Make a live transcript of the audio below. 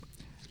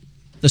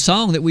The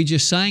song that we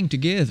just sang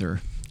together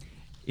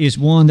is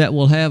one that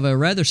will have a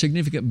rather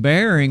significant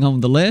bearing on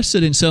the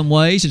lesson in some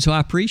ways, and so I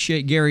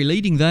appreciate Gary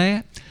leading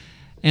that.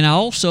 And I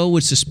also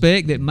would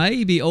suspect that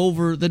maybe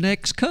over the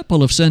next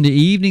couple of Sunday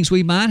evenings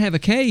we might have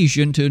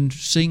occasion to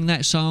sing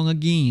that song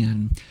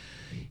again.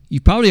 You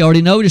probably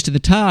already noticed in the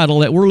title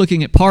that we're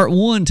looking at part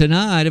one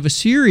tonight of a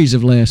series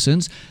of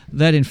lessons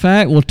that in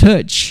fact will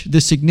touch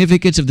the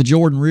significance of the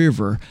Jordan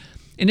River.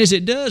 And as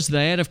it does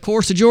that, of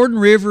course, the Jordan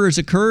River is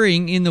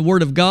occurring in the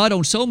Word of God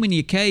on so many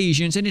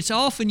occasions, and it's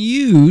often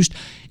used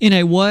in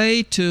a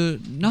way to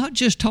not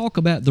just talk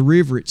about the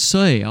river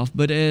itself,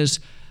 but as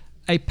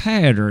a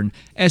pattern,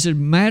 as a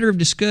matter of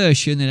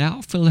discussion that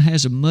often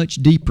has a much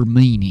deeper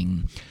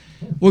meaning.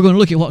 We're going to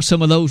look at what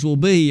some of those will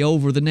be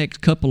over the next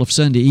couple of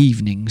Sunday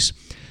evenings.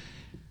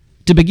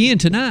 To begin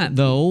tonight,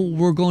 though,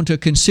 we're going to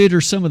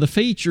consider some of the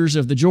features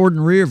of the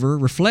Jordan River,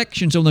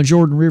 Reflections on the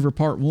Jordan River,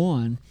 Part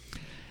 1.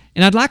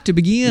 And I'd like to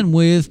begin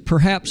with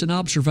perhaps an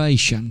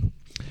observation.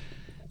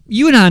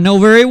 You and I know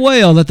very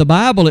well that the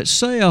Bible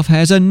itself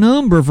has a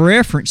number of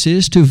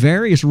references to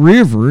various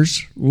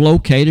rivers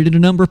located in a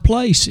number of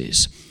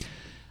places.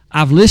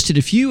 I've listed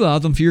a few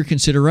of them for your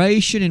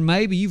consideration, and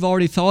maybe you've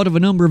already thought of a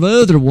number of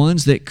other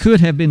ones that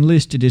could have been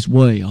listed as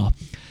well.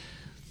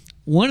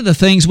 One of the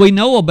things we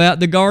know about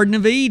the Garden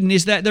of Eden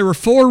is that there were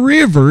 4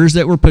 rivers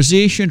that were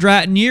positioned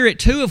right near it,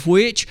 2 of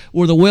which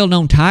were the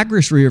well-known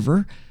Tigris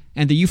River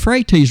and the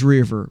Euphrates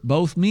River,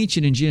 both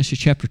mentioned in Genesis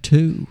chapter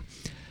 2.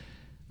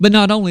 But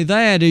not only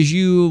that, as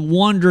you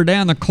wander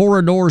down the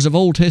corridors of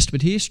Old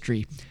Testament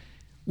history,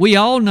 we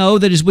all know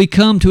that as we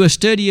come to a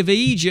study of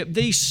Egypt,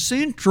 the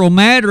central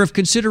matter of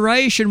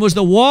consideration was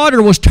the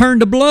water was turned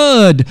to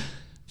blood.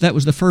 That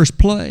was the first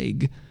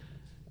plague.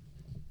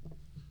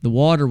 The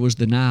water was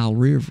the Nile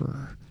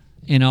River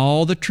and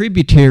all the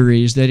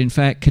tributaries that in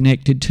fact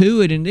connected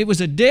to it, and it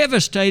was a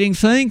devastating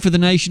thing for the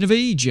nation of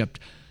Egypt.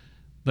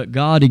 But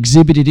God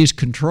exhibited His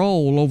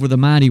control over the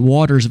mighty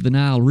waters of the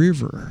Nile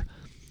River.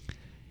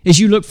 As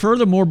you look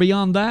furthermore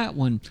beyond that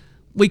one,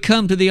 we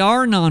come to the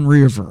Arnon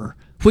River,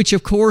 which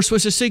of course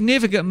was a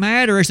significant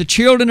matter as the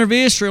children of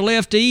Israel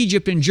left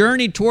Egypt and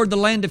journeyed toward the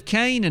land of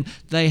Canaan.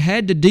 They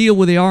had to deal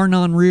with the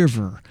Arnon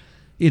River.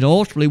 It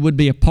ultimately would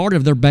be a part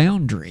of their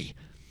boundary.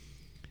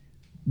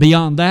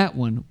 Beyond that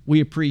one, we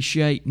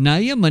appreciate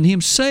Naaman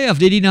himself.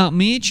 Did he not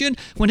mention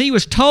when he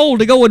was told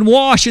to go and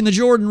wash in the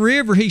Jordan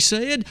River, he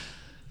said,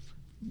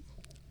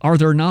 "Are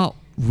there not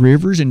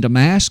rivers in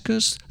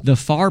Damascus, the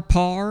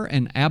Pharpar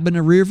and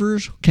Abana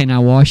rivers? Can I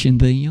wash in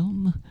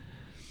them?"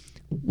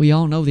 We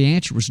all know the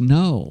answer was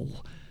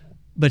no.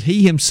 But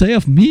he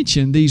himself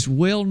mentioned these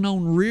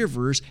well-known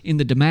rivers in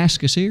the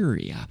Damascus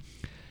area.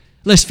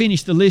 Let's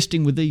finish the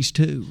listing with these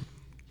 2.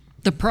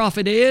 The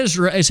prophet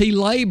Ezra, as he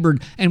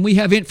labored, and we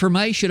have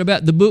information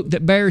about the book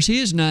that bears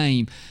his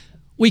name,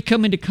 we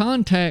come into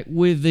contact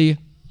with the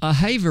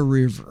Ahava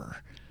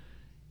River.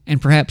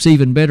 And perhaps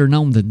even better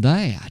known than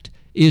that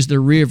is the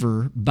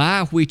river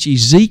by which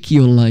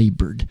Ezekiel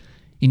labored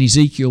in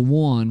Ezekiel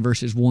 1,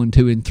 verses 1,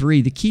 2, and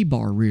 3, the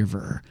Kibar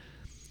River.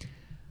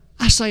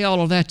 I say all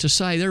of that to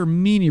say there are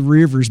many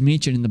rivers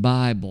mentioned in the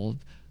Bible,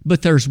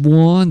 but there's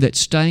one that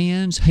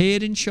stands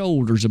head and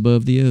shoulders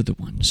above the other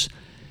ones.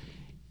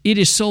 It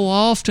is so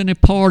often a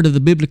part of the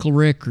biblical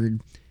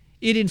record.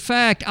 It in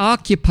fact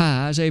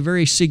occupies a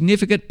very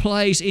significant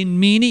place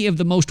in many of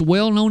the most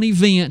well-known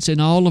events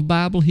in all of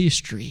Bible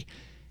history.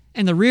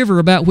 And the river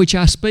about which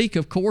I speak,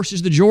 of course,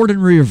 is the Jordan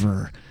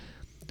River.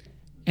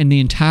 And the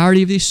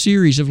entirety of this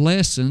series of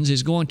lessons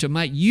is going to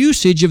make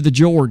usage of the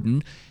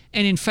Jordan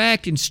and in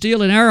fact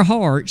instill in our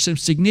hearts some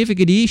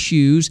significant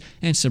issues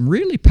and some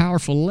really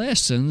powerful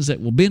lessons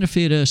that will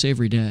benefit us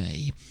every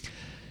day.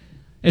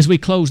 As we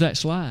close that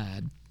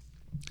slide,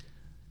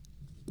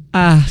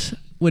 I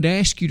would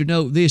ask you to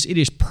note this. It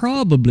is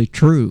probably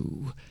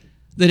true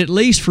that at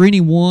least for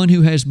anyone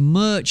who has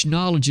much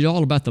knowledge at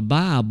all about the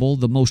Bible,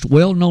 the most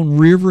well-known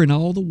river in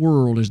all the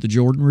world is the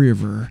Jordan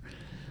River.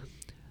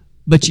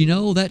 But you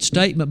know, that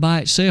statement by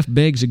itself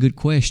begs a good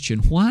question.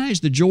 Why is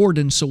the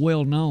Jordan so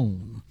well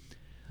known?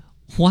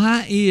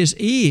 Why is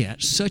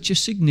it such a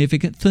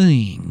significant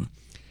thing?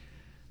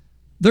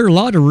 There are a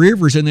lot of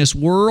rivers in this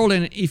world,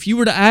 and if you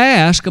were to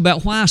ask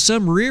about why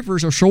some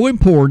rivers are so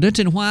important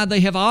and why they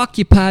have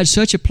occupied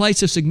such a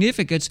place of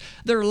significance,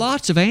 there are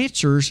lots of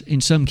answers in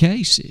some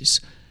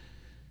cases.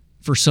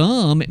 For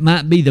some, it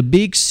might be the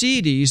big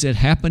cities that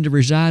happen to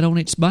reside on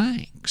its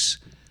banks.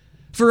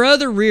 For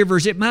other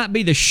rivers, it might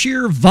be the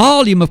sheer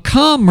volume of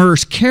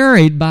commerce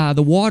carried by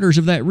the waters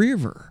of that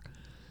river.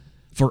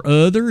 For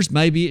others,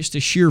 maybe it's the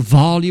sheer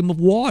volume of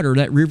water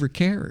that river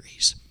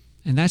carries.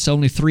 And that's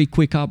only 3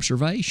 quick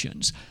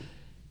observations.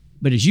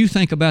 But as you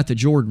think about the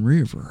Jordan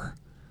River,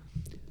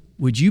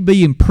 would you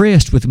be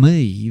impressed with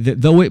me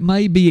that though it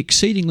may be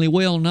exceedingly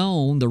well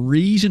known, the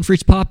reason for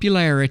its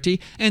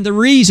popularity and the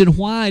reason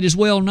why it is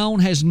well known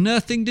has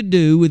nothing to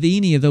do with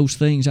any of those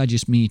things I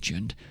just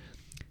mentioned?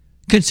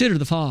 Consider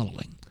the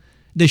following.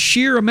 The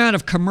sheer amount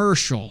of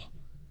commercial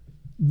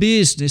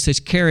business that's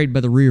carried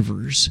by the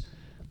rivers,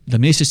 The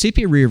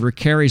Mississippi River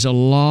carries a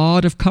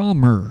lot of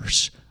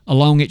commerce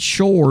along its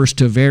shores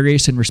to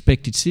various and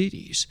respected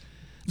cities.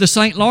 The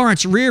St.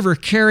 Lawrence River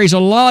carries a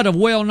lot of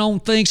well-known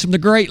things from the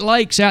Great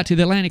Lakes out to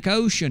the Atlantic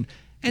Ocean,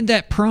 and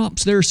that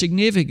prompts their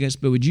significance.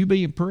 But would you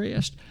be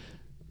impressed?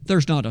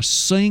 There's not a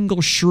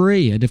single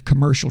shred of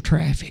commercial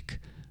traffic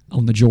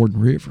on the Jordan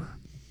River.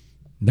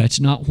 That's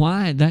not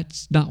why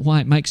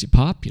it makes it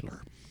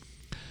popular.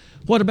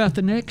 What about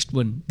the next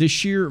one? The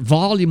sheer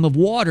volume of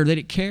water that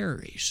it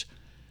carries.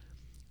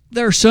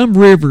 There are some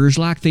rivers,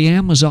 like the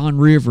Amazon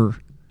River,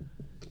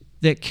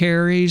 that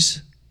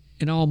carries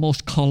an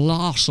almost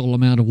colossal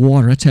amount of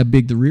water. That's how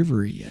big the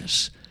river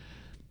is.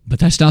 But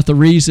that's not the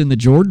reason the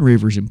Jordan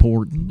River is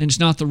important, and it's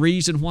not the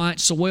reason why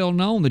it's so well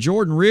known. The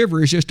Jordan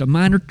River is just a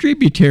minor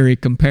tributary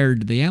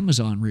compared to the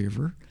Amazon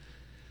River.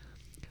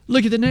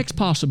 Look at the next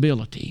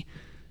possibility.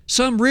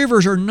 Some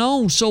rivers are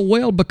known so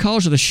well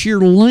because of the sheer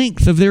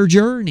length of their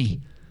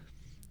journey.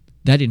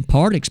 That in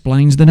part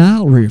explains the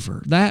Nile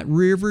River. That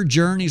river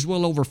journeys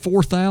well over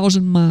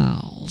 4,000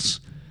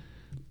 miles.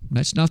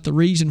 That's not the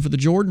reason for the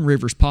Jordan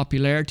River's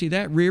popularity.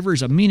 That river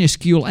is a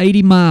minuscule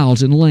 80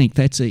 miles in length.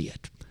 That's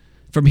it.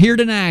 From here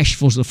to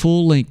Nashville is the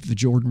full length of the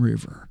Jordan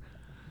River.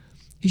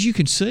 As you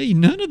can see,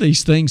 none of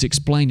these things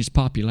explain its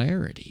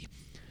popularity.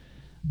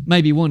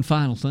 Maybe one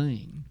final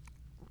thing.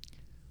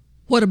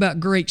 What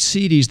about great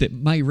cities that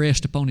may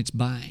rest upon its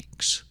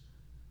banks?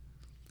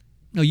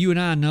 Now, you and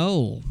I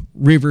know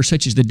rivers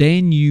such as the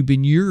Danube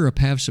in Europe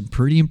have some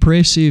pretty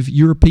impressive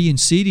European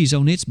cities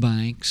on its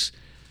banks,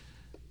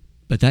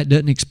 but that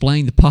doesn't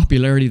explain the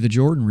popularity of the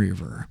Jordan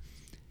River.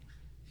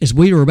 As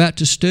we are about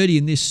to study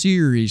in this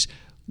series,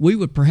 we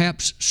would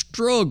perhaps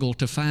struggle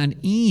to find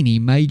any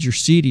major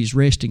cities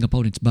resting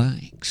upon its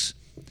banks.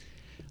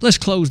 Let's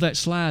close that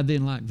slide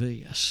then like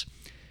this.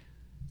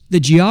 The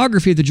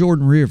geography of the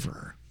Jordan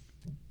River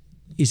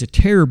is a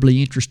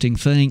terribly interesting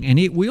thing, and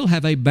it will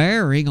have a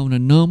bearing on a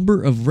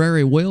number of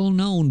very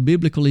well-known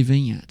biblical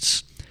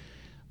events.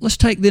 Let's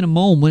take then a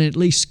moment and at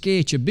least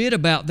sketch a bit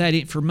about that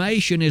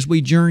information as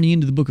we journey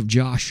into the book of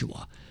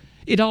Joshua.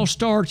 It all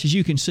starts, as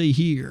you can see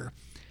here.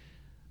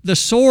 The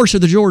source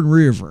of the Jordan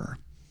River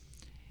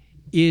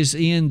is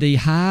in the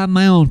high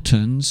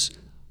mountains,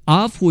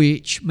 of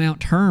which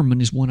Mount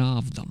Hermon is one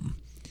of them.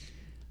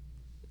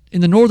 In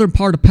the northern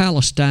part of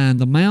Palestine,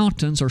 the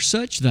mountains are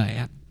such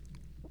that,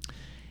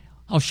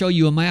 I'll show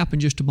you a map in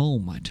just a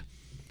moment.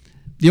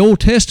 The Old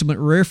Testament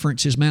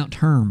references Mount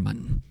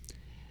Hermon.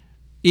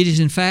 It is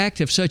in fact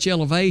of such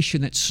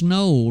elevation that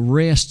snow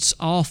rests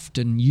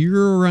often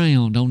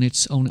year-round on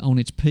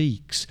its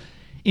peaks.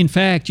 In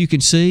fact, you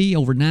can see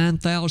over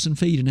 9,000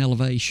 feet in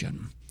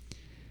elevation.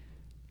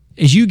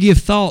 As you give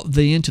thought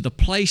then to the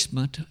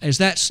placement, as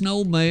that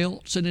snow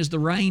melts and as the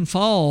rain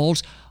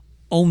falls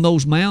on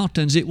those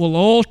mountains, it will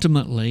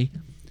ultimately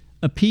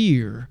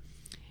appear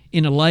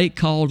in a lake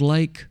called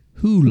Lake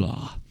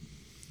Hula.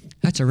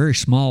 That's a very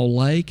small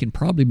lake, and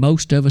probably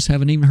most of us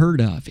haven't even heard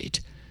of it.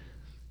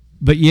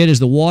 But yet as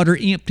the water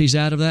empties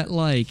out of that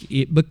lake,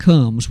 it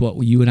becomes what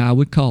you and I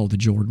would call the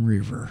Jordan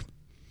River.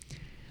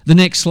 The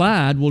next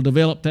slide will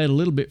develop that a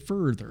little bit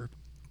further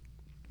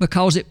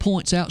because it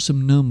points out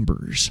some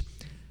numbers.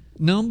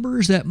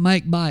 Numbers that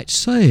make by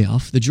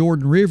itself the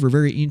Jordan River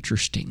very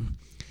interesting.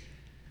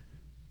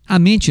 I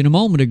mentioned a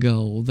moment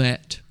ago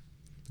that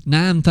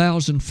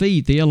 9,000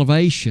 feet, the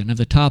elevation of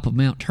the top of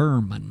Mount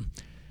Hermon.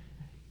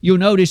 You'll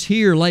notice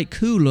here Lake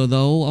Hula,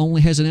 though,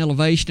 only has an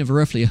elevation of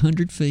roughly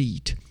 100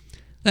 feet.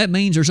 That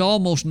means there's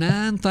almost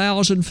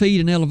 9,000 feet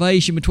in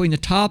elevation between the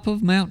top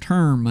of Mount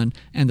Hermon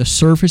and the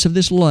surface of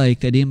this lake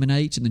that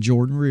emanates in the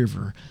Jordan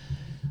River.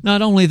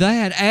 Not only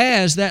that,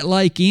 as that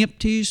lake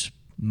empties,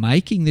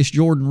 making this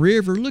Jordan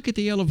River, look at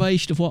the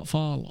elevation of what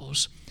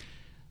follows.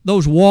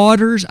 Those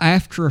waters,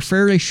 after a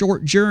fairly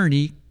short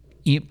journey,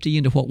 empty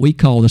into what we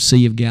call the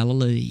Sea of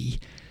Galilee.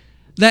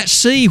 That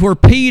sea where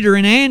Peter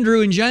and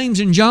Andrew and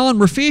James and John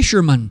were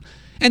fishermen.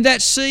 And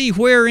that sea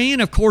wherein,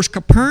 of course,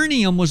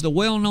 Capernaum was the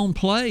well-known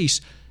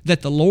place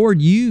that the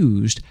Lord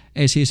used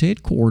as His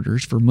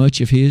headquarters for much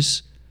of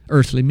His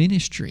earthly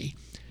ministry.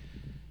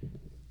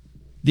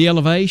 The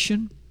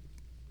elevation,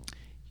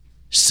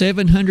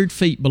 700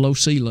 feet below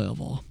sea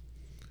level.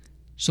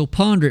 So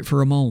ponder it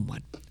for a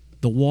moment.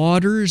 The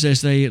waters,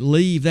 as they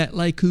leave that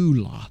Lake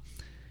Hula,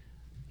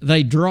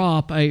 they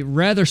drop a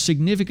rather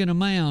significant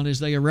amount as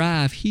they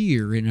arrive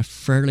here in a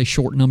fairly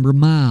short number of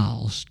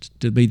miles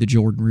to be the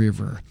Jordan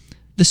River.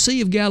 The Sea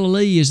of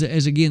Galilee,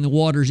 as again the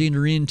waters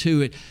enter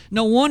into it.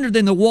 No wonder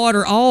then the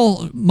water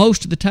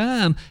most of the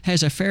time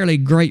has a fairly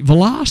great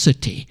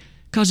velocity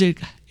because it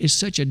is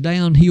such a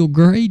downhill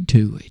grade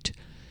to it.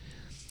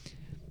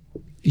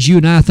 As you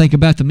and I think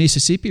about the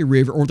Mississippi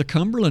River or the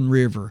Cumberland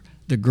River,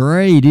 the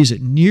grade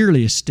isn't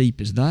nearly as steep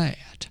as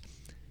that.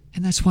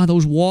 And that's why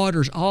those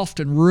waters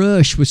often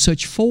rush with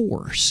such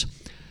force.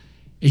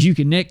 As you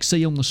can next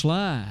see on the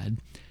slide,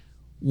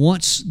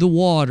 once the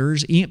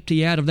waters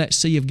empty out of that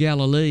Sea of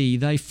Galilee,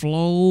 they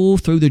flow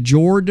through the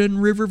Jordan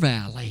River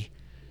Valley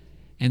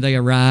and they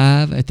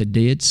arrive at the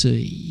Dead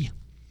Sea.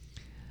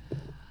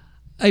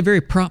 A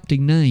very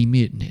prompting name,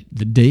 isn't it?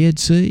 The Dead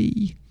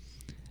Sea.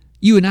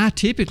 You and I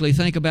typically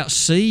think about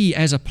sea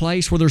as a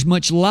place where there's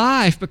much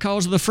life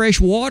because of the fresh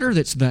water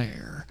that's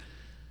there.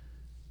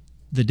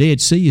 The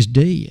Dead Sea is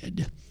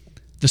dead.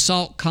 The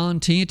salt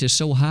content is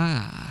so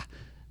high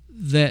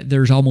that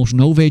there's almost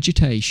no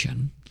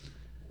vegetation.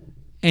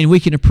 And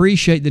we can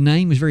appreciate the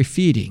name is very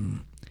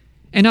fitting.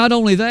 And not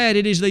only that,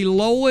 it is the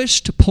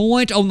lowest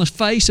point on the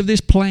face of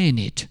this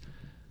planet,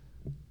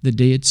 the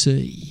Dead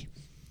Sea.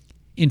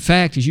 In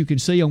fact, as you can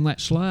see on that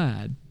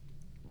slide,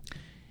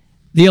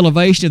 the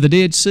elevation of the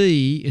Dead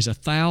Sea is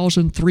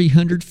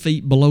 1,300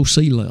 feet below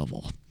sea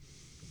level.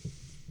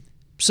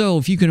 So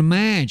if you can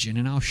imagine,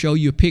 and I'll show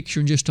you a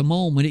picture in just a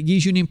moment, it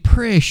gives you an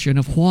impression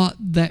of what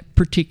that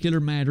particular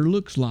matter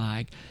looks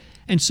like.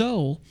 And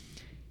so,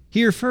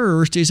 here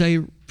first is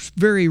a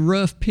very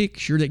rough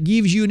picture that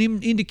gives you an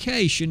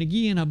indication,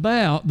 again,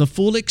 about the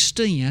full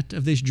extent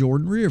of this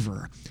Jordan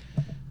River.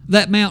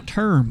 That Mount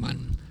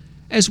Hermon,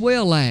 as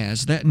well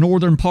as that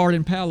northern part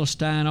in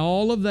Palestine,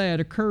 all of that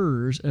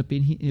occurs up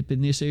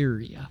in this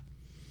area.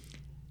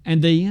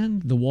 And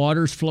then the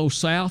waters flow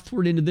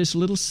southward into this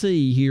little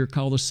sea here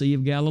called the Sea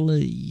of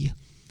Galilee.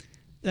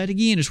 That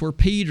again is where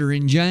Peter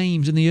and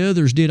James and the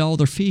others did all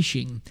their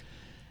fishing.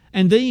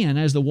 And then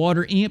as the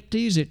water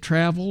empties, it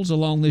travels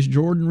along this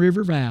Jordan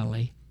River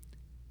Valley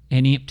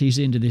and empties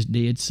into this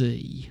Dead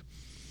Sea.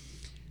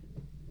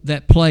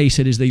 That place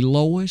that is the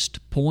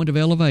lowest point of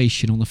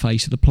elevation on the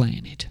face of the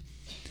planet.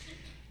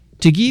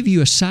 To give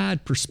you a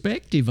side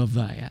perspective of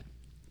that,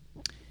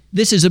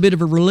 this is a bit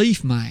of a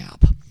relief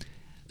map.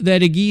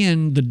 That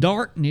again, the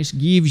darkness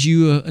gives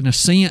you a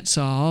sense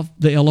of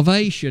the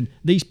elevation.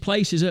 These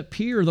places up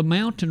here are the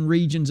mountain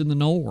regions in the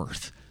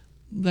north.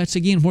 That's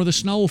again where the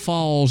snow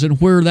falls and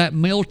where that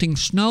melting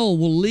snow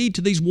will lead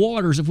to these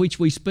waters of which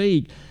we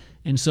speak.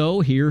 And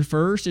so here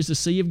first is the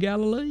Sea of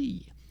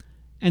Galilee.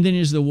 And then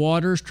as the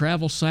waters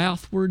travel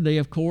southward,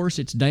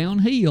 it's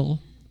downhill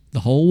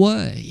the whole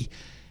way.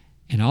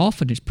 And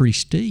often it's pretty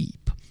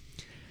steep.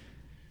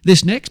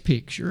 This next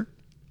picture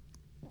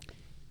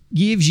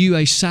gives you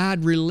a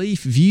side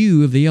relief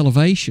view of the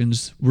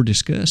elevations we're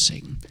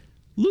discussing.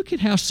 Look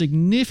at how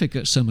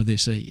significant some of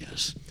this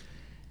is.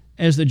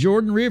 As the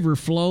Jordan River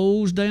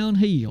flows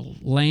downhill,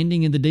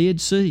 landing in the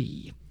Dead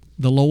Sea,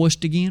 the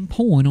lowest again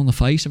point on the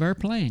face of our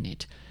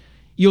planet,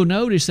 you'll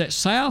notice that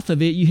south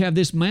of it you have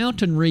this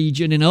mountain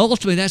region, and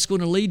ultimately that's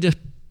going to lead to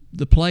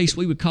the place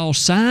we would call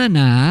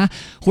Sinai,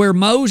 where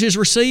Moses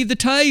received the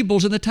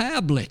tables and the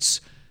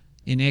tablets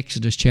in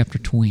Exodus chapter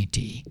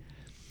 20.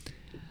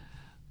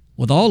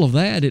 With all of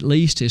that, at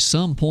least as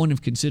some point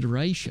of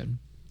consideration,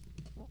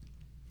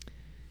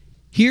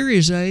 here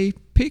is a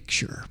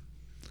picture.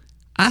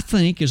 I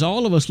think as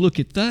all of us look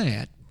at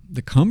that,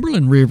 the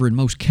Cumberland River in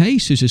most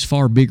cases is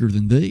far bigger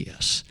than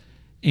this,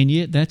 and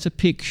yet that's a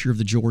picture of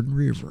the Jordan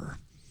River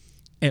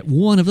at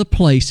one of the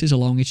places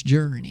along its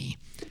journey.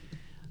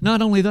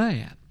 Not only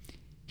that,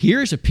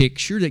 here's a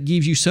picture that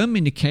gives you some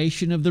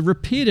indication of the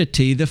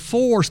rapidity, the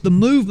force, the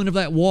movement of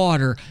that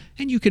water.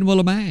 And you can well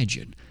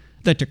imagine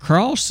that to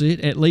cross it,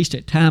 at least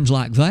at times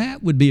like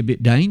that, would be a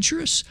bit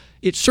dangerous.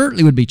 It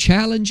certainly would be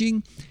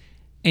challenging.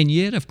 And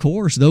yet, of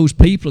course, those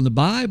people in the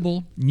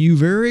Bible knew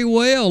very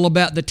well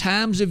about the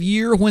times of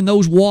year when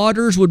those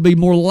waters would be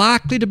more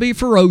likely to be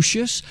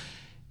ferocious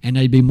and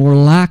they'd be more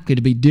likely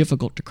to be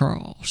difficult to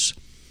cross.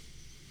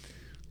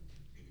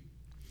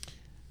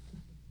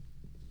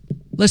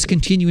 Let's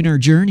continue in our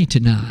journey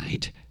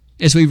tonight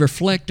as we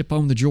reflect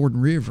upon the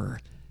Jordan River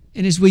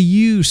and as we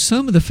use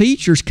some of the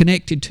features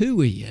connected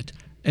to it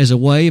as a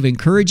way of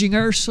encouraging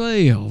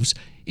ourselves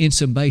in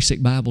some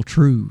basic Bible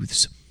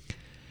truths.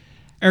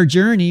 Our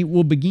journey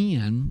will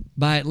begin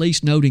by at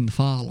least noting the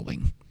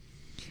following.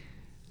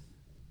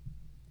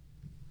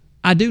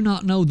 I do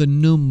not know the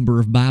number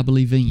of Bible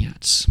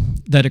events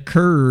that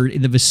occurred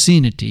in the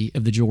vicinity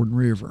of the Jordan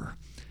River.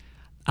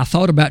 I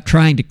thought about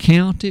trying to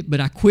count it,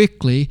 but I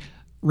quickly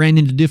ran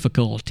into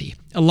difficulty.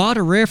 A lot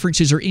of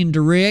references are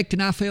indirect,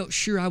 and I felt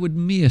sure I would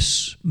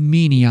miss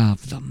many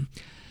of them.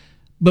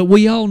 But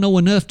we all know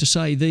enough to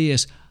say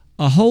this: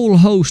 a whole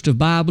host of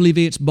Bible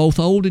events, both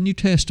Old and New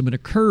Testament,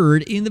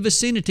 occurred in the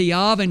vicinity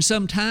of and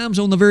sometimes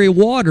on the very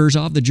waters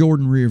of the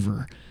Jordan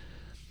River.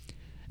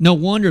 No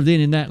wonder then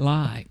in that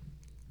light,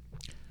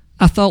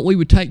 I thought we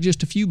would take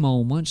just a few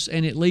moments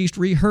and at least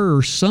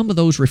rehearse some of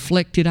those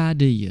reflected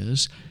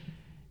ideas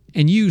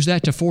and use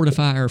that to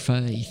fortify our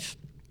faith.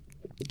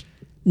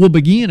 We'll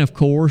begin, of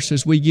course,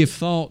 as we give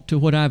thought to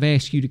what I've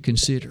asked you to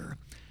consider.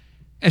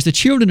 As the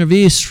children of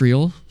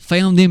Israel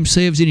found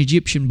themselves in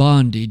Egyptian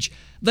bondage,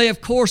 they,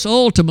 of course,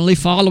 ultimately,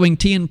 following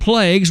 10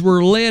 plagues,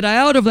 were led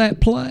out of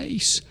that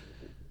place.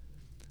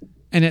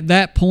 And at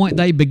that point,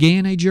 they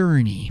began a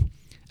journey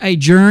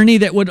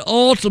that would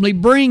ultimately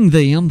bring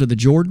them to the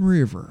Jordan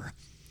River.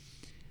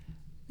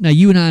 Now,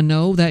 you and I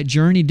know that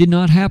journey did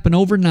not happen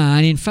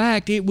overnight. In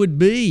fact, it would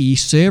be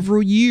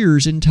several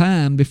years in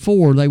time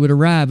before they would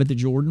arrive at the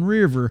Jordan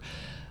River.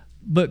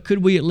 But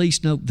could we at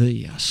least note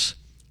this?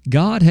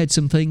 God had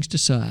some things to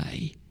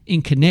say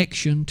in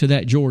connection to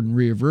that Jordan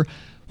River,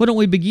 Why don't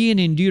we begin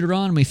in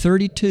Deuteronomy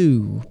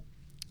 32,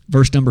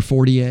 verse number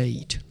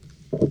 48.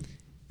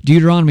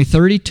 Deuteronomy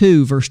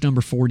 32, verse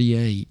number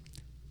 48.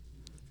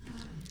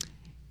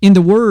 In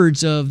the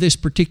words of this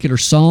particular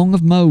song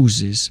of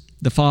Moses,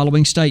 the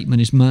following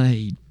statement is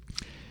made.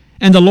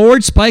 And the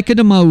Lord spake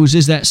unto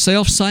Moses that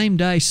selfsame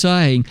day,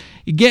 saying,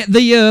 Get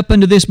thee up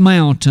unto this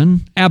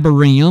mountain,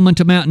 Abarim,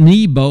 unto Mount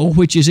Nebo,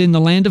 which is in the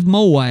land of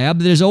Moab,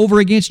 that is over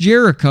against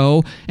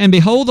Jericho, and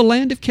behold the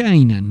land of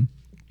Canaan,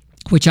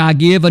 which I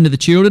give unto the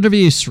children of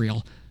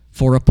Israel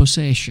for a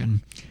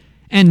possession.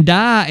 And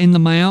die in the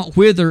mount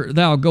whither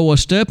thou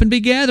goest up, and be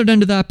gathered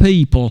unto thy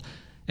people,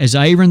 as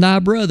Aaron thy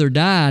brother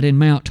died in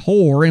Mount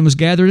Hor, and was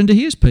gathered unto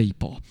his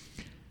people.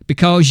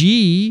 Because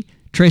ye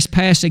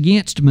trespass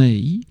against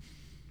me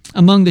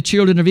among the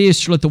children of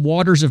Israel at the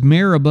waters of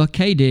Meribah,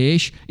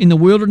 Kadesh, in the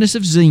wilderness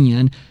of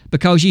Zin,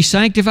 because ye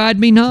sanctified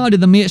me not in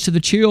the midst of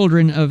the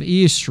children of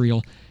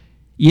Israel,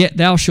 yet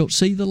thou shalt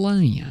see the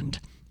land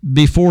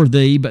before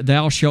thee, but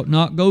thou shalt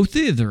not go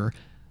thither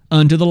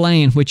unto the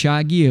land which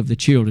I give the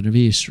children of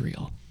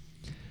Israel.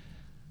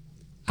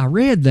 I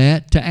read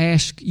that to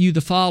ask you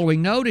the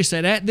following. Notice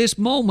that at this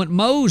moment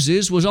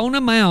Moses was on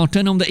a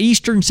mountain on the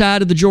eastern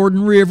side of the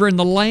Jordan River, and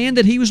the land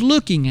that he was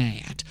looking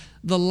at,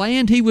 the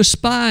land he was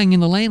spying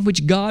in, the land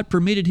which God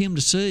permitted him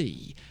to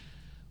see,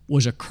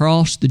 was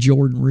across the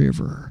Jordan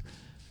River.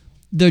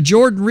 The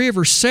Jordan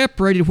River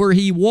separated where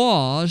he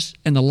was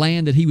and the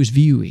land that he was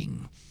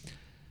viewing.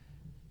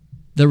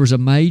 There was a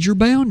major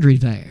boundary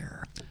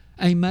there,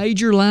 a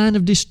major line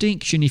of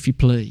distinction, if you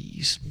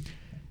please.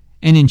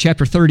 And in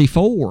chapter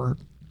 34,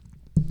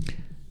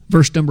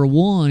 verse number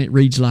 1, it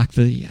reads like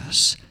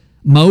this.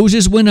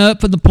 Moses went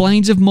up from the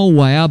plains of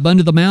Moab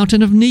unto the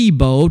mountain of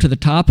Nebo to the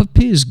top of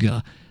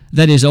Pisgah,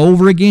 that is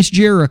over against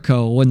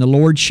Jericho, and the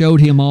Lord showed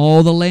him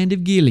all the land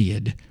of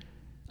Gilead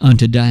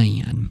unto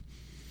Dan.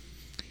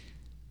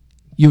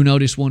 You'll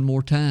notice one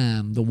more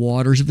time, the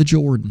waters of the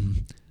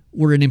Jordan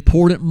were an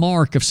important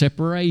mark of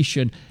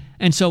separation.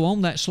 And so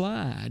on that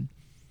slide,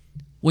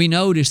 we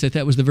notice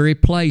that was the very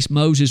place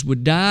Moses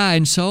would die.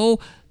 And so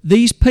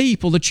these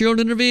people, the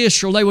children of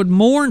Israel, they would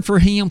mourn for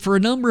him for a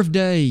number of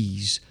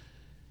days.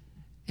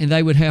 And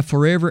they would have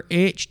forever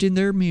etched in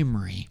their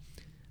memory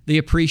the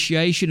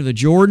appreciation of the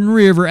Jordan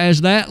River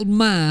as that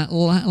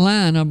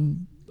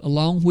line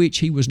along which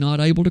he was not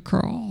able to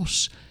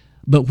cross,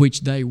 but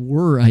which they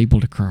were able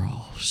to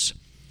cross.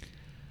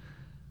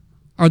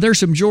 Are there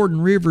some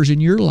Jordan Rivers in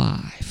your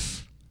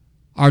life?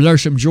 Are there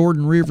some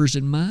Jordan Rivers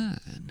in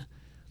mine?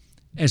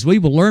 As we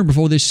will learn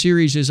before this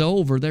series is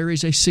over, there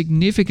is a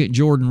significant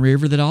Jordan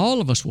River that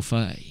all of us will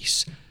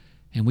face,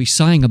 and we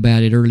sang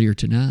about it earlier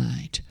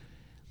tonight.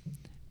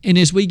 And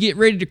as we get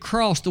ready to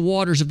cross the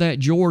waters of that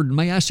Jordan,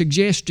 may I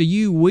suggest to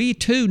you, we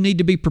too need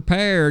to be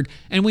prepared,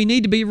 and we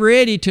need to be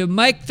ready to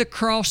make the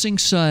crossing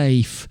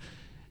safe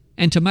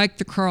and to make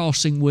the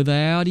crossing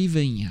without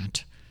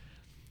event.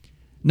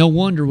 No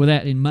wonder with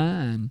that in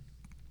mind,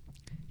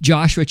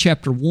 Joshua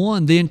chapter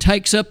 1 then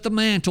takes up the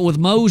mantle with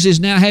Moses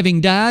now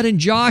having died, and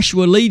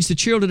Joshua leads the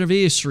children of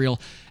Israel.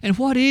 And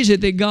what is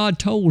it that God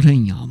told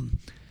him?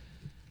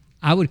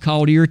 I would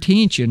call to your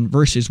attention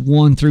verses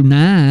 1 through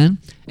 9,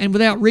 and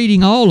without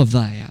reading all of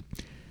that,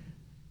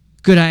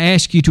 could I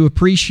ask you to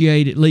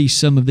appreciate at least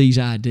some of these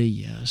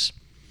ideas?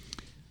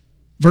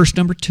 Verse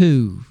number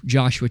 2,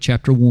 Joshua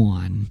chapter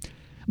 1.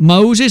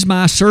 Moses,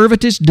 my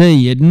servant, is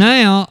dead.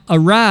 Now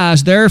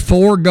arise,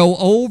 therefore, go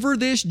over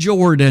this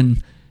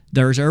Jordan.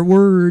 There's our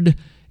word.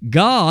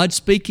 God,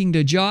 speaking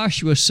to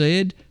Joshua,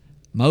 said,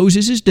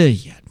 Moses is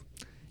dead.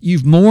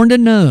 You've mourned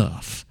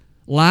enough.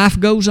 Life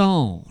goes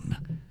on.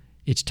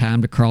 It's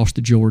time to cross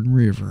the Jordan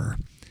River.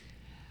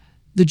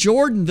 The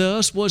Jordan,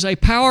 thus, was a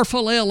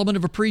powerful element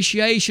of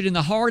appreciation in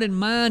the heart and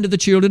mind of the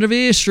children of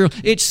Israel.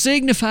 It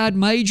signified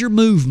major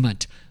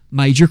movement,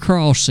 major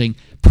crossing,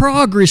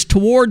 progress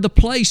toward the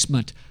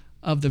placement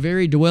of the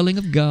very dwelling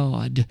of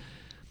God.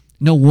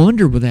 No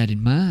wonder with that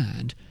in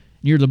mind,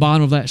 near the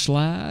bottom of that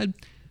slide,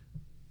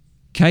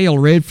 Cale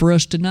read for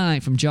us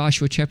tonight from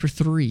Joshua chapter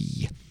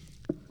 3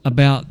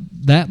 about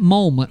that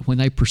moment when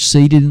they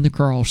proceeded in the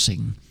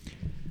crossing.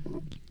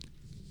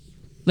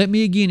 Let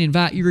me again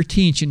invite your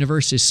attention to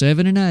verses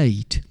 7 and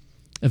 8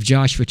 of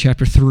Joshua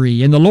chapter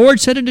 3. And the Lord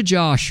said unto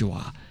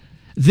Joshua,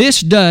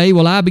 This day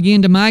will I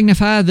begin to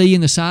magnify thee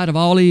in the sight of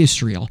all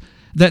Israel,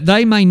 that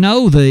they may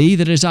know thee,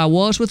 that as I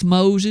was with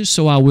Moses,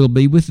 so I will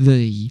be with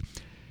thee.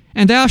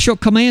 And thou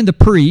shalt command the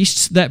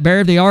priests that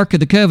bear the ark of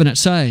the covenant,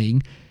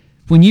 saying,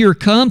 When ye are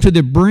come to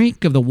the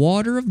brink of the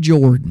water of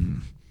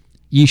Jordan,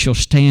 ye shall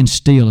stand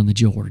still in the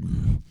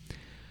Jordan.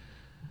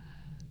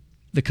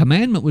 The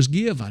commandment was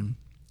given.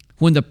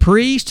 When the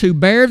priests who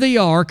bear the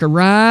ark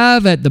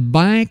arrive at the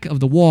bank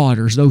of the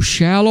waters, those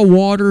shallow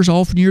waters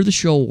off near the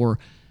shore,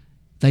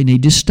 they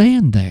need to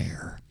stand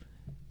there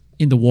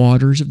in the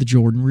waters of the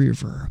Jordan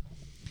River.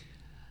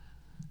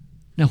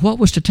 Now, what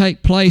was to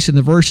take place in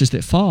the verses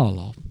that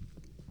follow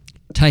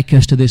take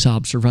us to this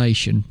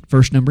observation.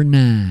 Verse number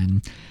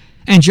 9.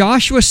 And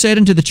Joshua said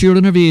unto the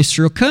children of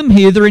Israel, Come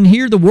hither and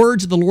hear the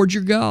words of the Lord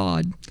your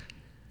God.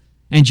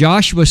 And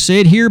Joshua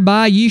said,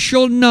 Hereby ye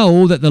shall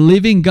know that the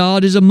living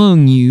God is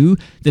among you,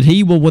 that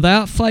he will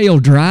without fail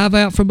drive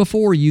out from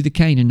before you the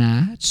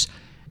Canaanites,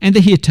 and the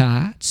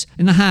Hittites,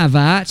 and the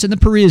Hivites, and the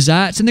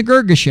Perizzites, and the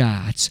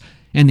Girgashites,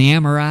 and the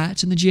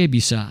Amorites, and the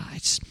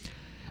Jebusites.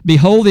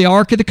 Behold, the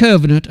ark of the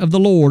covenant of the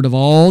Lord of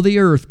all the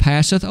earth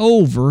passeth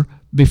over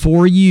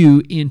before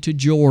you into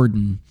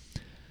Jordan.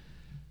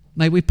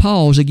 May we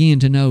pause again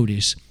to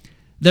notice.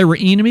 There were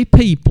enemy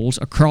peoples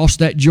across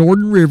that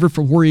Jordan River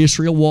from where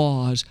Israel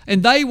was,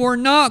 and they were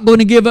not going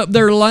to give up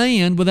their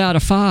land without a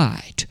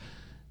fight.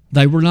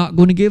 They were not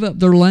going to give up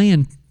their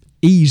land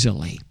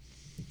easily.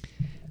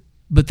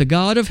 But the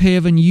God of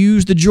heaven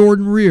used the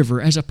Jordan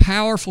River as a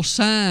powerful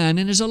sign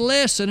and as a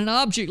lesson, an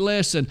object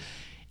lesson.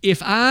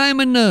 If I'm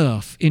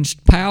enough in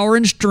power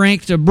and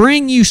strength to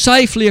bring you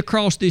safely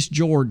across this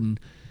Jordan,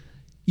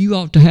 you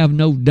ought to have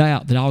no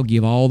doubt that I'll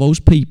give all those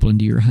people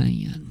into your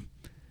hand.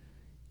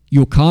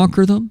 You'll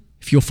conquer them.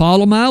 If you'll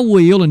follow my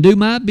will and do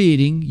my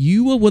bidding,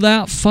 you will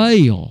without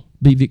fail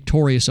be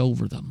victorious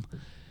over them.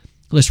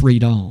 Let's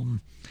read on.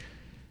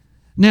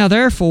 Now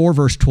therefore,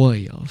 verse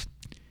 12,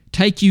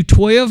 take you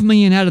 12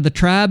 men out of the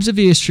tribes of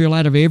Israel,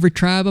 out of every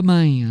tribe of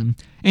man.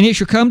 And it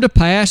shall come to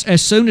pass,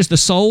 as soon as the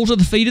soles of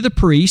the feet of the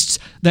priests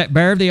that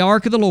bear the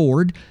ark of the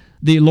Lord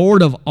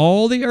of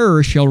all the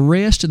earth shall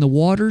rest in the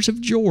waters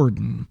of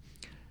Jordan,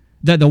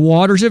 that the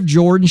waters of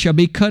Jordan shall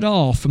be cut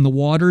off from the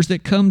waters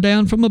that come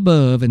down from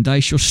above, and they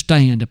shall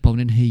stand upon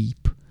an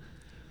heap.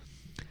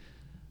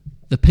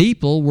 The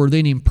people were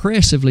then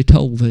impressively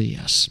told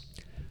this.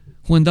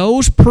 When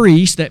those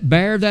priests that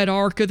bear that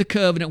Ark of the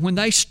Covenant, when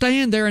they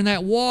stand there in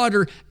that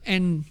water,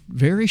 and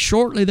very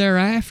shortly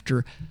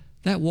thereafter,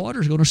 that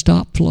water is going to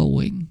stop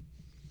flowing.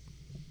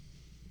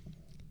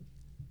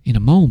 In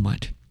a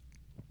moment,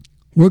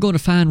 we're going to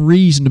find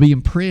reason to be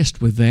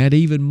impressed with that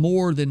even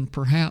more than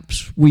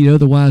perhaps we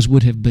otherwise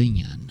would have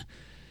been.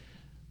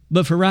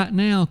 But for right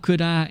now,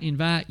 could I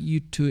invite you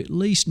to at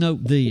least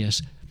note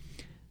this.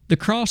 The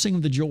crossing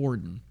of the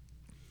Jordan.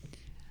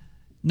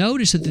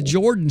 Notice that the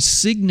Jordan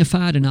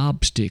signified an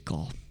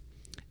obstacle.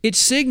 It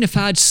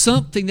signified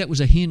something that was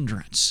a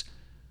hindrance.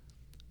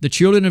 The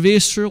children of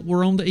Israel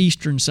were on the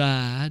eastern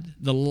side.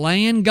 The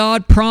land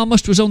God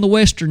promised was on the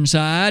western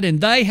side, and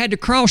they had to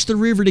cross the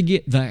river to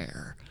get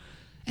there.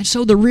 And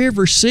so the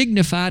river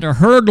signified a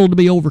hurdle to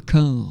be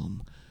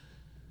overcome.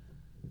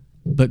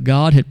 But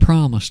God had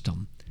promised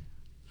them,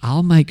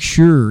 I'll make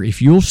sure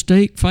if you'll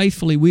stay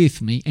faithfully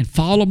with me and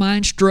follow my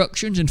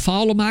instructions and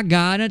follow my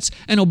guidance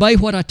and obey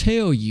what I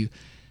tell you,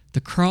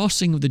 the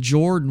crossing of the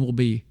Jordan will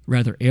be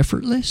rather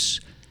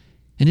effortless,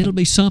 and it'll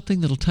be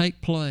something that'll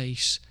take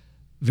place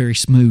very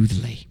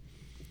smoothly.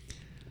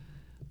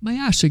 May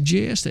I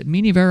suggest that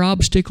many of our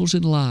obstacles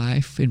in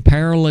life in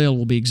parallel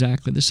will be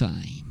exactly the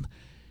same.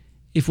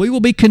 If we will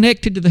be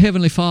connected to the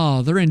Heavenly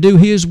Father and do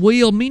His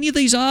will, many of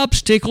these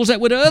obstacles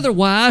that would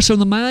otherwise on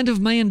the mind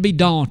of man be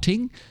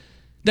daunting,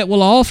 that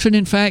will often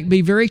in fact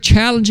be very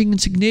challenging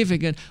and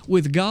significant,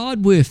 with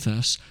God with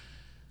us,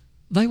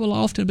 they will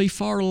often be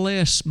far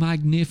less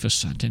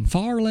magnificent and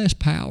far less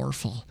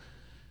powerful.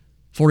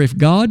 For if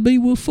God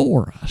be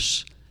for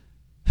us,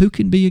 who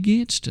can be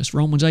against us?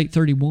 Romans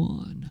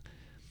 8:31.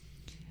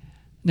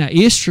 Now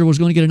Israel was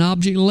going to get an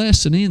object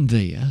lesson in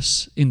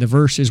this, in the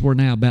verses we're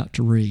now about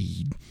to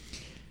read.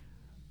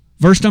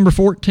 Verse number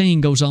 14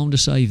 goes on to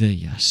say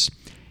this,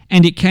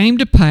 And it came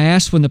to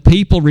pass when the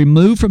people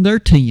removed from their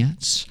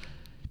tents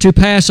to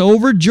pass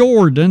over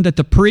Jordan, that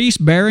the priests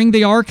bearing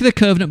the ark of the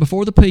covenant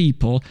before the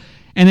people,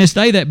 and as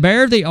they that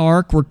bear the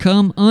ark were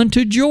come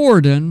unto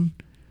Jordan,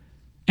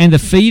 and the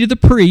feet of the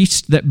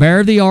priests that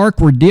bear the ark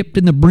were dipped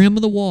in the brim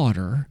of the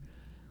water.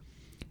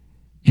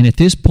 And at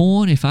this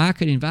point, if I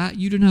could invite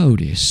you to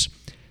notice,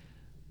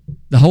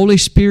 the Holy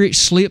Spirit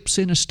slips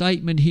in a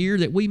statement here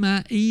that we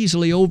might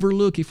easily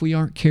overlook if we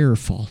aren't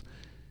careful.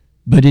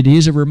 But it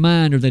is a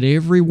reminder that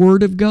every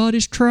word of God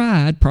is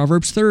tried,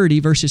 Proverbs 30,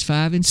 verses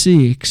 5 and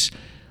 6.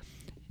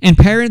 And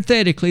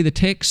parenthetically, the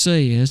text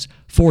says,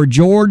 For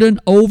Jordan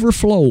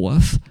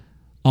overfloweth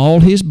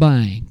all his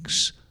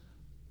banks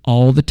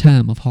all the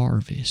time of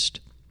harvest.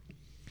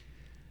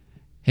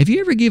 Have you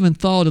ever given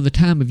thought of the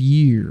time of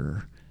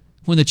year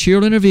when the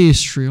children of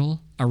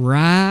Israel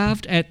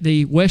arrived at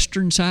the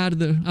eastern side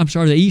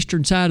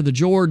of the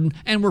Jordan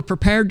and were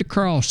prepared to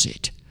cross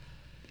it?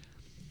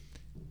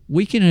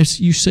 We can, as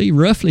you see,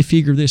 roughly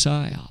figure this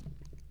out.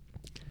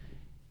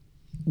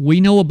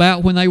 We know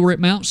about when they were at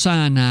Mount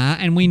Sinai,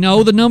 and we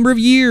know the number of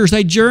years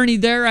they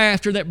journeyed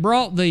thereafter that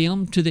brought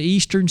them to the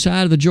eastern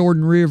side of the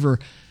Jordan River.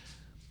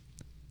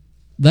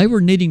 They were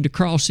needing to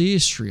cross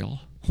Israel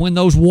when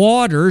those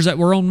waters that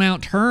were on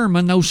Mount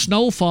Hermon, those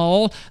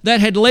snowfall that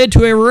had led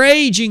to a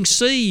raging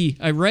sea,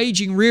 a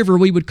raging river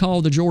we would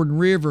call the Jordan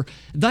River,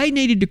 they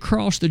needed to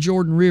cross the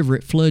Jordan River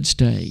at flood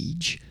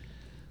stage.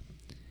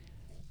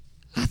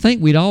 I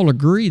think we'd all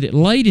agree that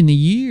late in the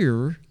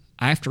year,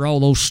 after all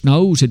those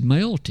snows had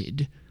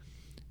melted,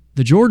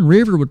 the Jordan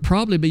River would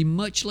probably be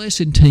much less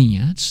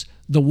intense,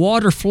 the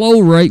water flow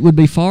rate would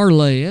be far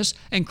less,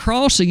 and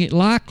crossing it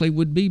likely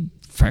would be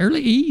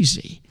fairly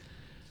easy.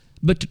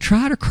 But to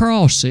try to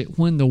cross it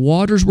when the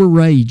waters were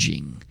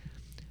raging,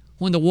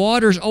 when the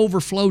waters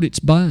overflowed its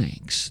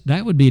banks,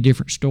 that would be a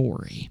different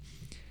story.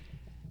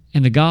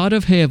 And the God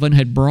of heaven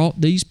had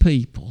brought these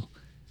people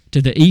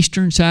to the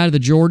eastern side of the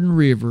Jordan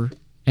River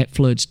at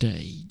flood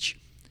stage.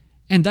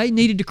 And they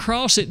needed to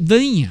cross it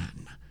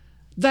then.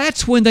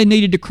 That's when they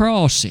needed to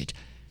cross it.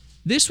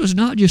 This was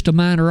not just a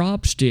minor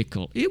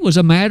obstacle. It was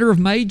a matter of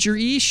major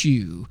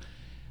issue.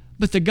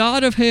 But the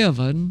God of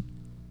heaven,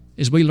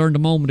 as we learned a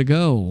moment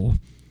ago,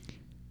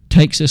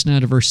 takes us now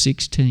to verse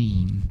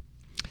 16.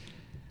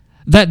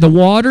 That the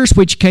waters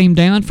which came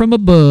down from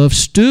above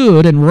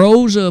stood and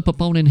rose up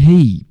upon an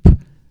heap,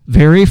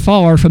 very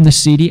far from the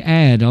city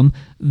Adam,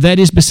 that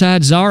is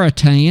beside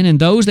Zaratan, and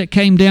those that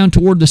came down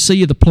toward the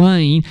sea of the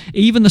plain,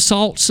 even the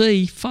salt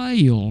sea,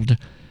 failed,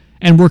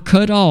 and were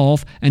cut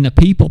off, and the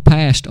people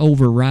passed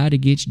over right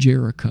against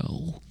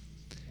Jericho.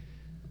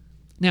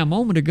 Now, a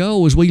moment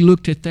ago, as we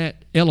looked at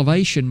that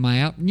elevation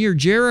map, near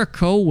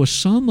Jericho was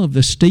some of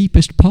the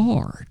steepest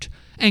part,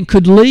 and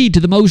could lead to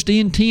the most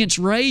intense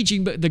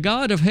raging, but the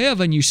God of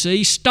heaven, you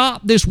see,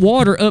 stopped this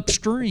water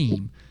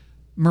upstream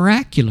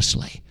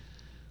miraculously.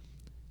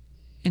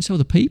 And so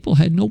the people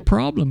had no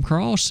problem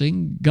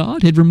crossing.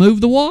 God had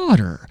removed the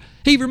water.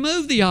 He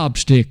removed the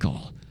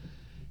obstacle.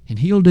 And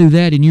He'll do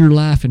that in your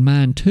life and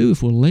mine too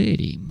if we'll let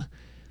Him.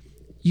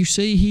 You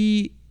see,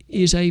 He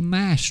is a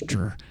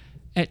master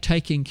at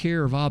taking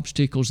care of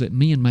obstacles that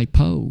men may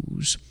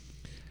pose.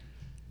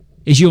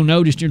 As you'll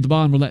notice near the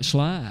bottom of that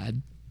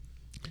slide,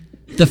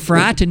 the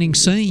frightening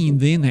scene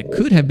then that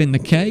could have been the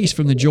case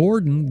from the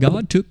Jordan,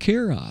 God took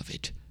care of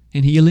it,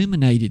 and He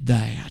eliminated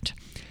that.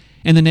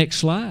 And the next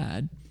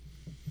slide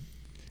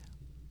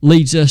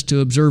leads us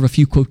to observe a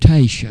few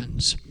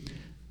quotations.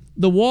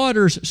 The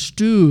waters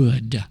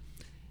stood.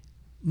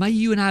 May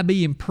you and I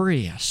be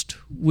impressed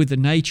with the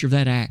nature of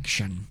that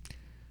action.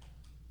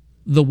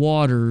 The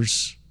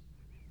waters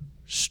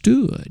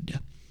stood.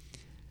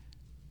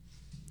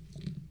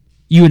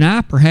 You and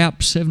I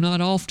perhaps have not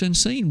often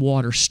seen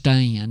water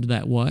stand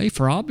that way,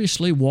 for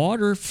obviously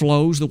water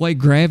flows the way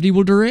gravity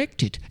will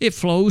direct it. It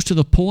flows to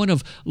the point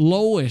of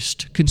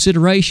lowest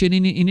consideration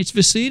in its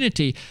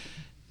vicinity.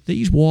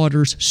 These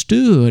waters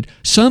stood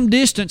some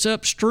distance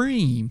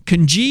upstream,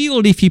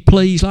 congealed, if you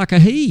please, like a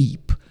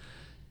heap.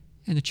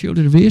 And the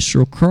children of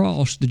Israel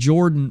crossed the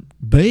Jordan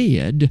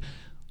bed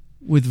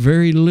with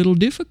very little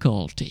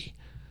difficulty.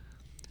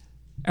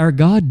 Our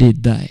God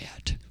did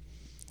that.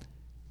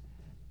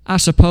 I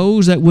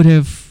suppose that would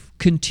have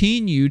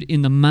continued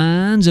in the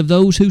minds of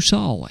those who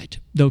saw it,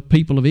 the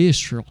people of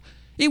Israel.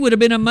 It would have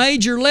been a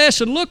major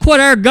lesson. Look what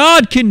our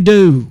God can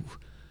do.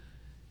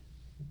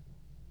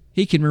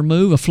 He can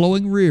remove a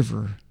flowing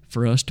river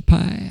for us to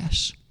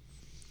pass.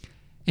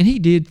 And He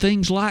did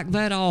things like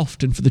that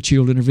often for the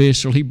children of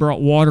Israel. He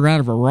brought water out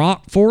of a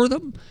rock for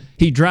them.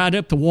 He dried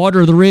up the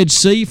water of the Red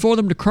Sea for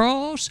them to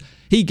cross.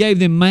 He gave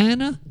them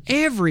manna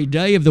every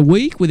day of the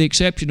week with the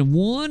exception of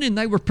one, and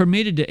they were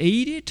permitted to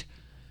eat it.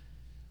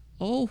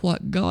 Oh,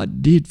 what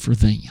God did for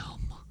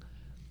them.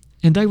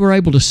 And they were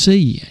able to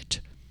see it,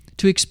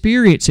 to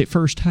experience it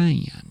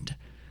firsthand.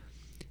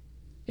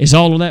 As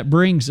all of that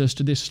brings us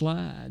to this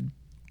slide,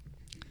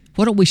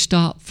 why don't we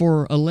stop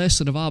for a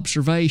lesson of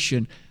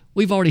observation?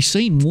 We've already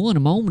seen one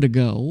a moment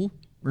ago,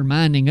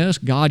 reminding us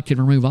God can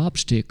remove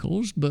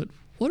obstacles, but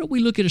why don't we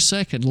look at a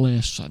second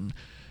lesson?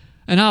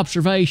 An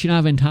observation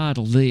I've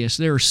entitled this: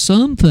 there are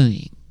some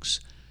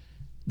things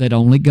that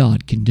only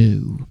God can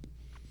do.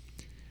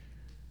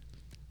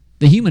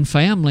 The human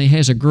family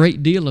has a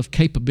great deal of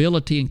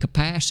capability and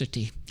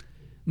capacity,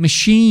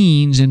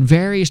 machines and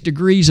various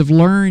degrees of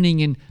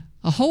learning, and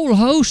a whole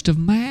host of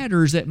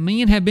matters that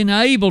men have been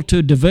able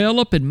to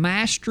develop and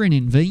master and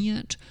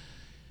invent.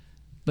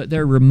 But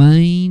there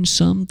remain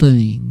some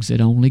things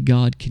that only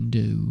God can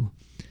do.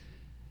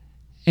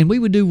 And we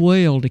would do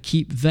well to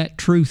keep that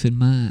truth in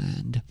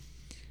mind.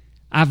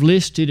 I've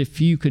listed a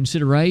few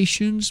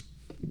considerations.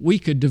 We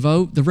could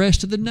devote the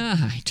rest of the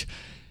night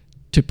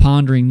to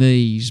pondering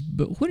these.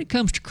 But when it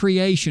comes to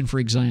creation, for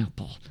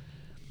example,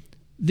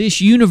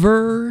 this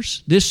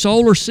universe, this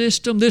solar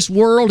system, this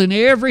world, and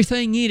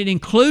everything in it,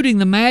 including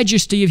the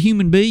majesty of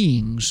human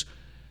beings,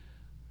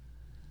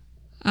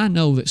 I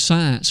know that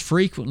science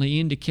frequently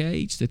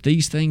indicates that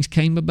these things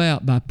came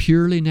about by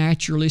purely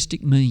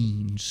naturalistic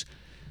means.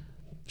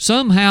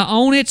 Somehow,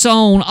 on its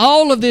own,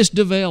 all of this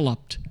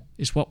developed,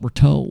 is what we're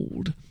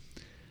told.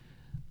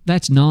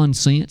 That's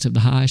nonsense of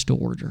the highest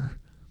order.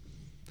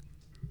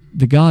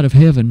 The God of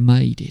heaven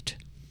made it.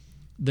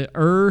 The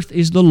earth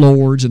is the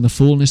Lord's and the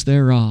fullness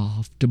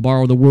thereof, to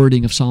borrow the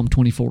wording of Psalm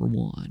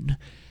 24:1.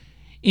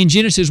 In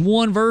Genesis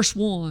 1, verse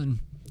 1,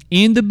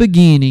 in the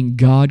beginning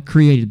God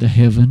created the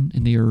heaven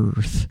and the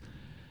earth.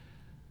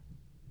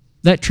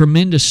 That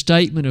tremendous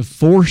statement of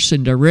force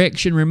and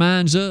direction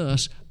reminds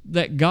us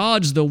that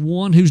God's the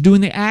one who's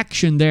doing the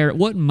action there. It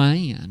wasn't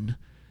man.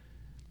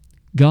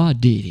 God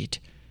did it.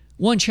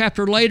 One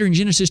chapter later in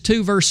Genesis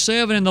 2, verse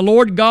 7, and the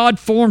Lord God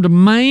formed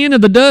man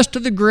of the dust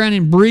of the ground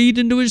and breathed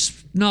into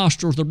his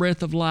nostrils the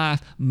breath of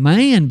life.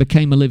 Man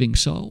became a living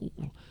soul.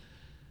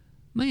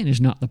 Man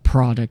is not the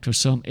product of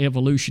some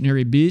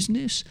evolutionary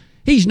business.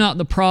 He's not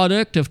the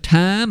product of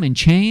time and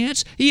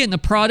chance. He isn't the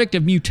product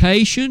of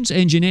mutations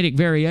and genetic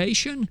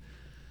variation.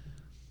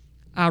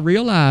 I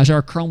realize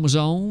our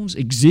chromosomes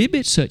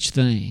exhibit such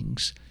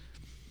things,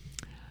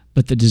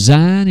 but the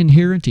design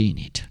inherent in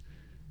it,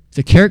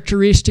 the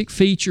characteristic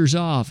features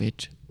of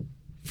it,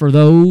 for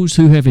those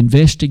who have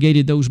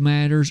investigated those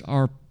matters,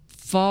 are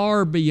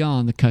far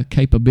beyond the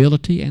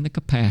capability and the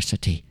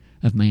capacity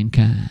of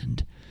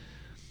mankind.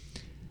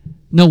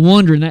 No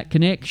wonder in that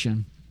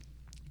connection,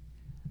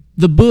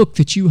 the book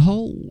that you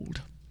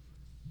hold,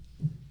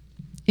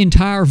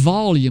 entire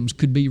volumes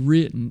could be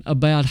written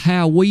about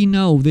how we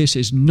know this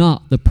is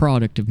not the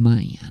product of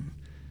man.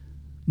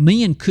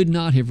 Men could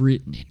not have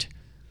written it.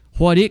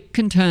 What it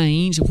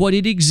contains, what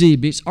it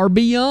exhibits, are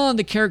beyond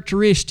the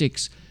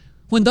characteristics.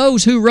 When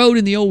those who wrote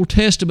in the Old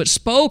Testament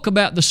spoke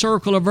about the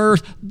circle of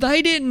earth,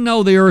 they didn't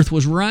know the earth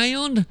was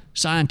round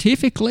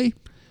scientifically.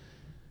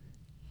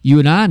 You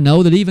and I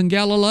know that even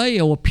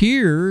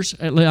Columbus,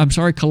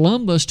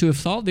 to have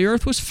thought the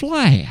earth was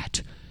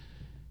flat.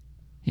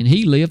 And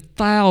he lived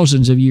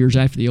thousands of years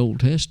after the Old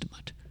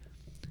Testament.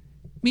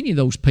 Many of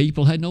those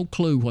people had no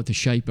clue what the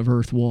shape of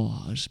earth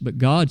was, but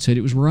God said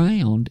it was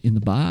round in the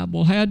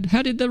Bible. How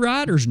did the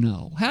writers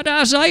know? How did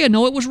Isaiah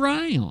know it was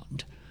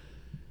round?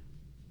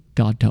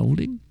 God told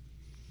him.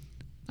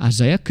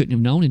 Isaiah couldn't have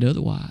known it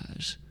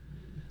otherwise.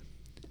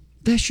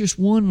 That's just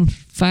one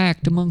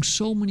fact among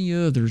so many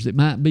others that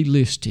might be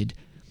listed.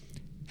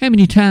 How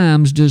many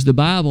times does the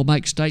Bible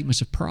make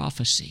statements of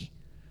prophecy?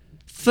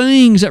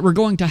 Things that were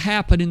going to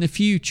happen in the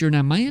future.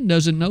 Now, man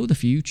doesn't know the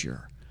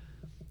future.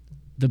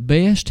 The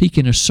best he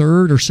can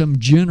assert are some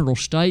general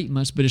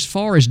statements, but as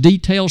far as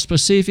detailed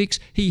specifics,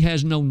 he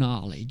has no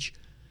knowledge.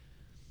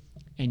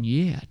 And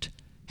yet,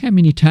 how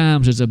many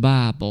times does the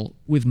Bible,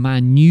 with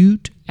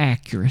minute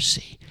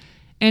accuracy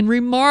and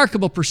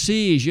remarkable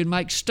precision,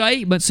 make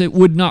statements that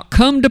would not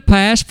come to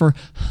pass for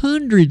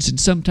hundreds and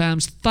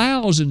sometimes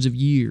thousands of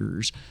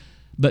years,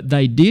 but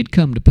they did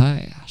come to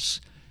pass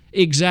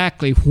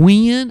exactly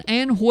when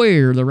and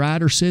where the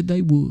writer said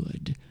they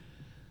would?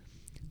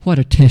 What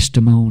a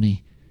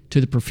testimony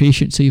to the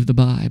proficiency of the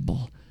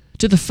Bible,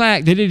 to the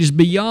fact that it is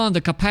beyond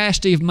the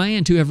capacity of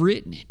man to have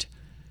written it.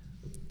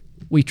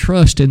 We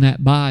trust in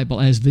that Bible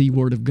as the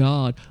Word of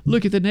God.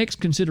 Look at the next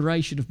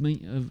consideration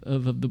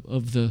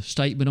of the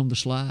statement on the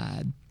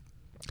slide.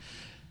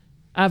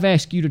 I've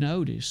asked you to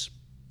notice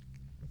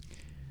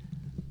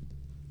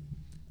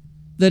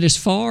that as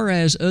far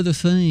as other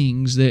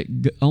things that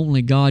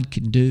only God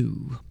can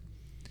do,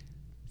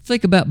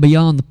 think about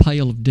beyond the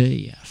pale of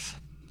death.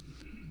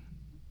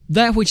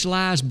 That which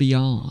lies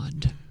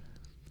beyond.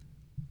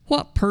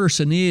 What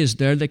person is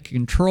there that can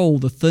control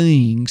the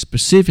things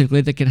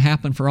specifically that can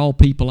happen for all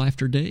people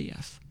after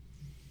death?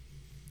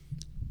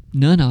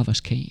 None of us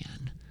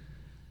can.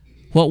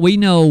 What we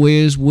know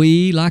is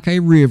we, like a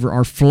river,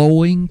 are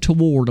flowing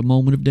toward a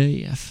moment of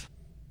death.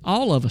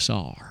 All of us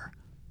are.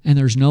 And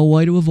there's no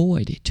way to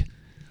avoid it.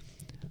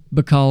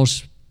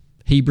 Because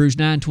Hebrews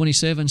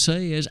 9:27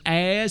 says,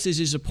 "As it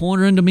is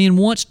appointed unto men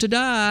once to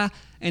die,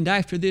 and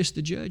after this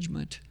the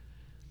judgment."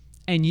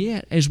 And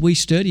yet, as we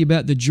study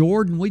about the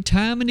Jordan, we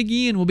time and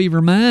again will be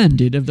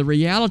reminded of the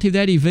reality of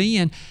that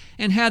event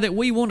and how that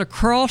we want to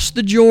cross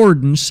the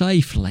Jordan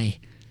safely.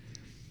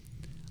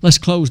 Let's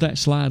close that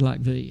slide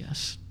like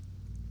this.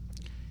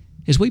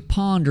 As we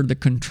ponder the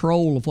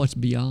control of what's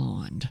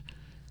beyond,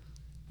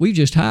 we've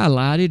just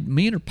highlighted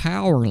men are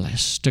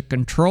powerless to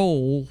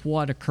control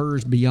what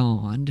occurs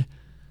beyond.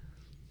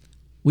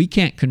 We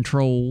can't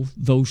control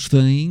those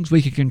things.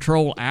 We can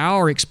control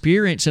our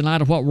experience in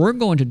light of what we're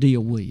going to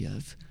deal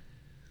with.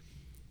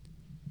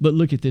 But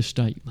look at this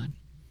statement.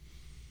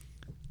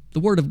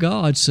 The Word of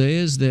God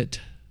says that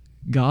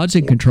God's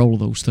in control of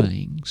those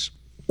things.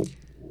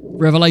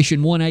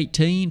 Revelation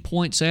 1:18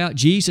 points out,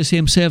 Jesus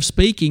himself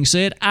speaking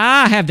said,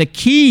 "I have the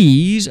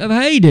keys of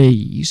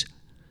Hades."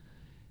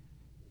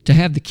 To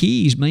have the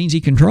keys means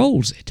he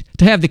controls it.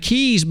 To have the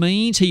keys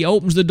means he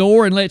opens the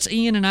door and lets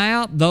in and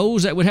out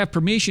those that would have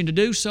permission to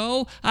do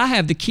so. I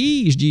have the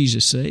keys,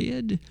 Jesus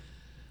said.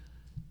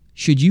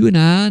 Should you and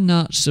I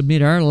not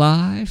submit our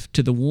life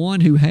to the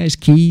one who has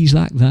keys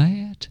like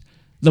that?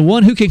 The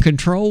one who can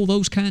control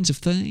those kinds of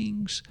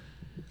things?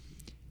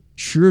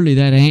 Surely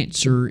that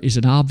answer is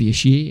an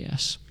obvious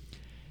yes.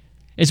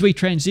 As we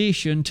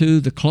transition to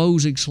the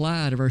closing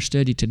slide of our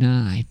study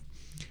tonight,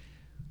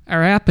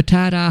 our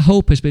appetite, I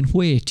hope, has been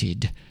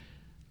whetted,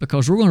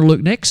 because we're going to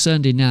look next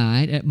Sunday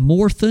night at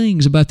more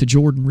things about the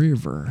Jordan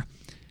River.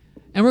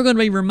 And we're going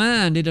to be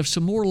reminded of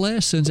some more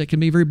lessons that can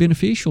be very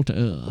beneficial to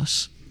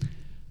us.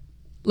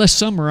 Let's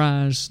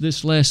summarize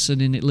this lesson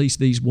in at least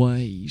these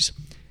ways.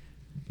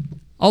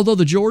 Although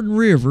the Jordan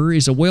River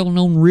is a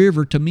well-known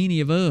river to many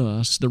of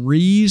us, the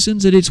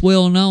reasons that it's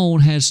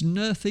well-known has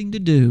nothing to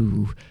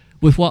do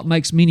with what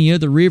makes many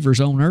other rivers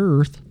on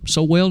earth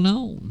so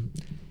well-known.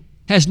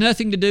 Has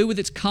nothing to do with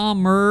its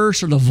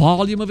commerce or the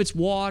volume of its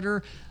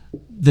water,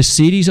 the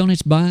cities on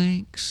its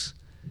banks.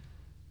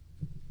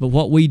 But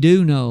what we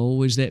do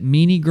know is that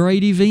many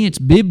great events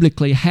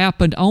biblically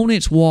happened on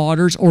its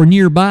waters or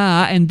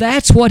nearby, and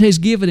that's what has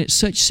given it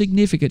such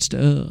significance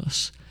to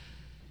us.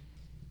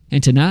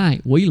 And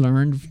tonight we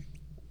learned,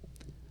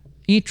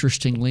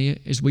 interestingly,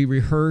 as we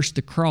rehearsed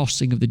the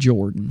crossing of the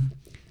Jordan.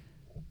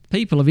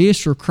 People of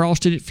Israel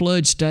crossed it at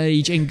flood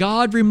stage, and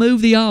God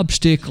removed the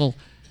obstacle.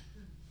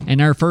 And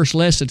our first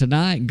lesson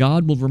tonight,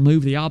 God will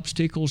remove the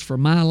obstacles for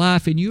my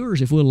life and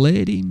yours if we'll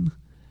let Him.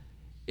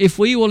 If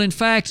we will, in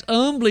fact,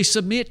 humbly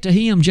submit to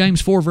Him,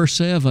 James 4, verse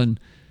 7,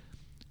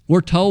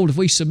 we're told if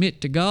we submit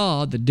to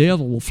God, the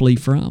devil will flee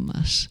from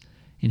us.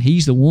 And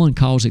he's the one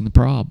causing the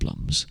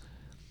problems.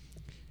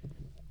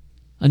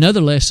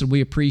 Another lesson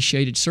we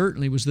appreciated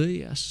certainly was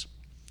this,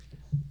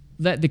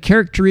 that the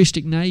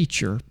characteristic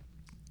nature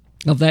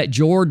of that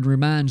Jordan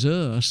reminds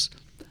us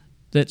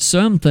that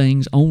some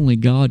things only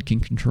God can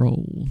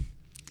control.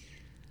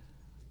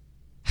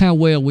 How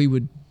well we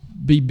would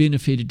be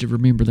benefited to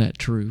remember that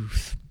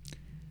truth.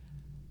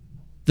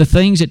 The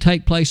things that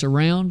take place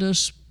around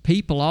us,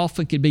 people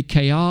often can be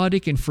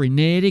chaotic and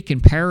frenetic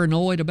and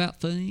paranoid about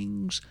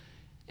things,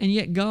 and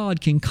yet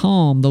God can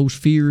calm those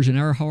fears in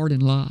our heart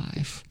and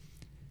life.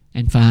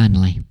 And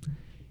finally,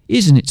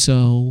 isn't it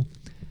so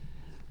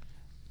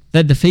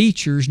that the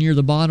features near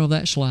the bottom of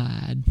that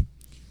slide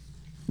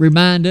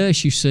remind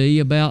us, you see,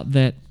 about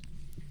that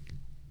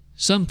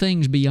some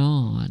things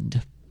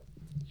beyond,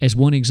 as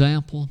one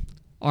example,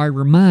 are a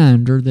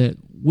reminder that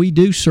we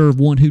do serve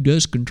one who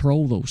does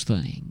control those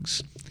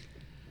things.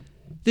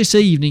 This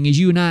evening, as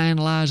you and I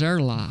analyze our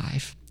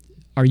life,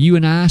 are you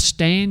and I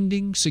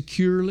standing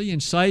securely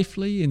and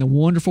safely in the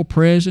wonderful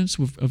presence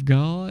of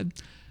God?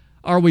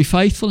 Are we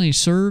faithful in His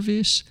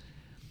service?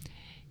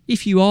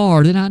 If you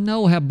are, then I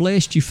know how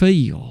blessed you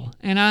feel,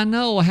 and I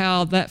know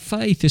how that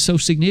faith is so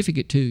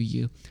significant to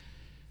you.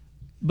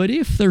 But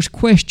if there's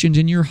questions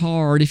in your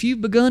heart, if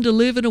you've begun to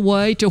live in a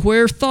way to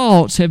where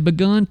thoughts have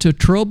begun to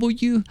trouble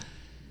you,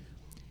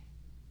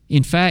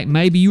 in fact,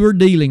 maybe you are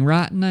dealing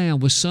right now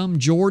with some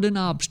Jordan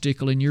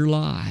obstacle in your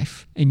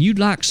life, and you'd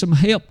like some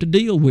help to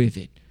deal with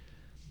it,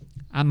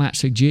 I might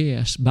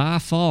suggest, by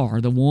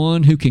far, the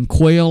one who can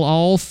quell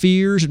all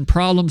fears and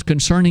problems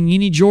concerning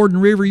any Jordan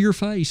River you're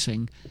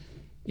facing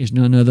is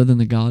none other than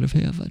the God of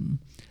heaven.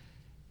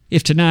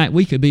 If tonight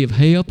we could be of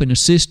help and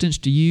assistance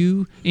to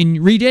you in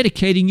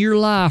rededicating your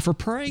life or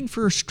praying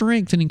for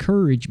strength and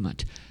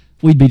encouragement,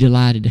 we'd be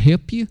delighted to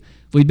help you.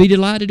 We'd be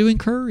delighted to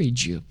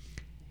encourage you.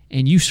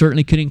 And you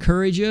certainly could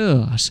encourage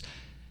us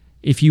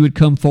if you would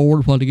come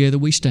forward while together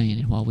we stand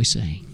and while we sing.